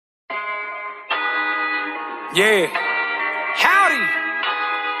Yeah. Howdy.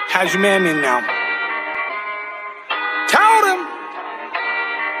 How's your man in now? Told him.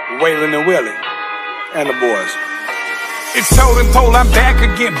 Waylon and Willie and the boys. It's totem pole, I'm back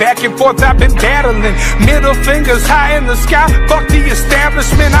again, back and forth, I've been battling. Middle fingers high in the sky, fuck the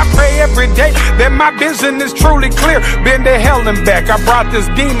establishment. I pray every day that my vision is truly clear. Been to hell and back, I brought this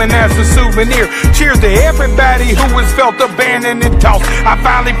demon as a souvenir. Cheers to everybody who has felt abandoned and tossed. I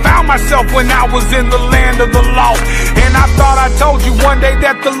finally found myself when I was in the land of the lost. And I thought I told you one day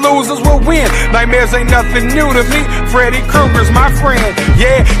that the losers will win. Nightmares ain't nothing new to me, Freddy Krueger's my friend.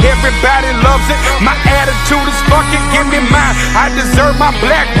 Yeah, everybody loves it, my attitude is fuck it, give me mine. I deserve my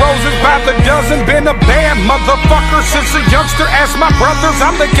black roses by the dozen. Been a bad motherfucker since a youngster. Ask my brothers,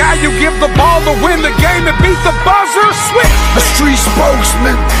 I'm the guy you give the ball to win the game and beat the buzzer. Switch. A street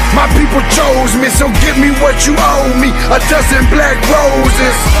spokesman, my people chose me, so give me what you owe me. A dozen black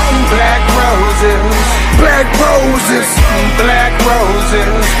roses. Black roses. Black roses. Black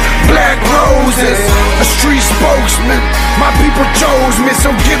roses. Black roses. A street spokesman, my people chose me, so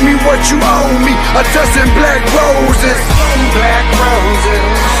give me what you owe me. A dozen black roses. Black roses.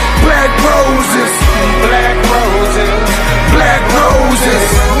 Black roses. Black roses. Black roses.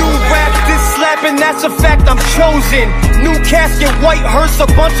 New rap, this slapping, that's a fact, I'm chosen. New casket, white hearse, a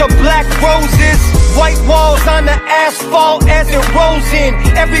bunch of black roses. White walls on the asphalt as it rolls in.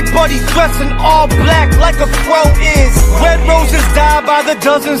 Everybody dressing all black like a crow is. Red roses die by the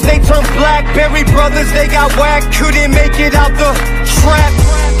dozens, they turn black. Berry brothers, they got whacked, couldn't make it out the trap.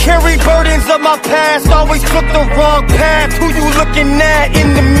 Carry burdens of my past, always took the wrong path. Who you looking at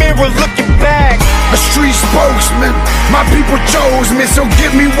in the mirror looking back? A street spokesman, my people chose me, so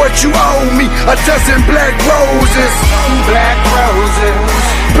give me what you owe me. A dozen black roses. Black roses.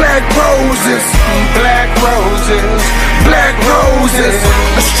 Black roses. Black roses. Black roses.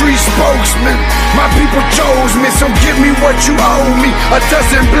 A street spokesman, my people chose me, so give me what you owe me. A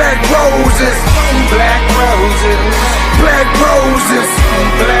dozen black roses. Black roses. Black roses.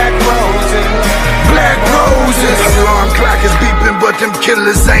 Black roses. Black roses. Alarm clock is beeping, but them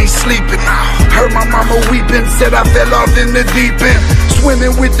killers ain't sleeping. Heard my mama weeping, said I fell off in the deep end.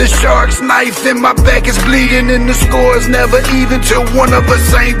 Swimming with the shark's knife and my back is bleeding, and the score's never even till one of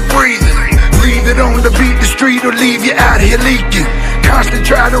us ain't breathing. Leave it on the beat the street or leave you out here leaking. Constantly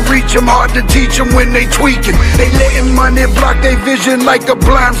try to reach them, hard to teach them when they tweaking. They letting money block their vision like a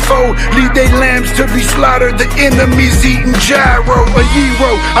blindfold. Lead their lambs to be slaughtered, the enemies eating gyro. A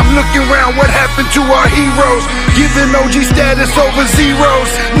hero, I'm looking around what happened to our heroes. Giving OG status over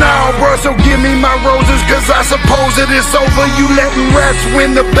zeros. Nah bro, so give me my roses, cause I suppose that it's over. You letting rats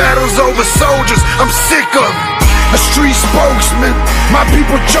win the battles over soldiers, I'm sick of it. A street spokesman, my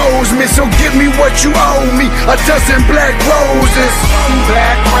people chose me, so give me what you owe me. A dozen black roses.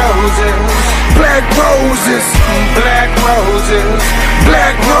 Black roses. Black roses. Black roses.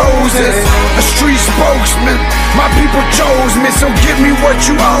 Black roses. A street spokesman, my people chose me, so give me what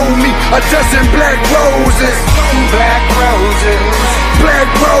you owe me. A dozen black roses. Black roses.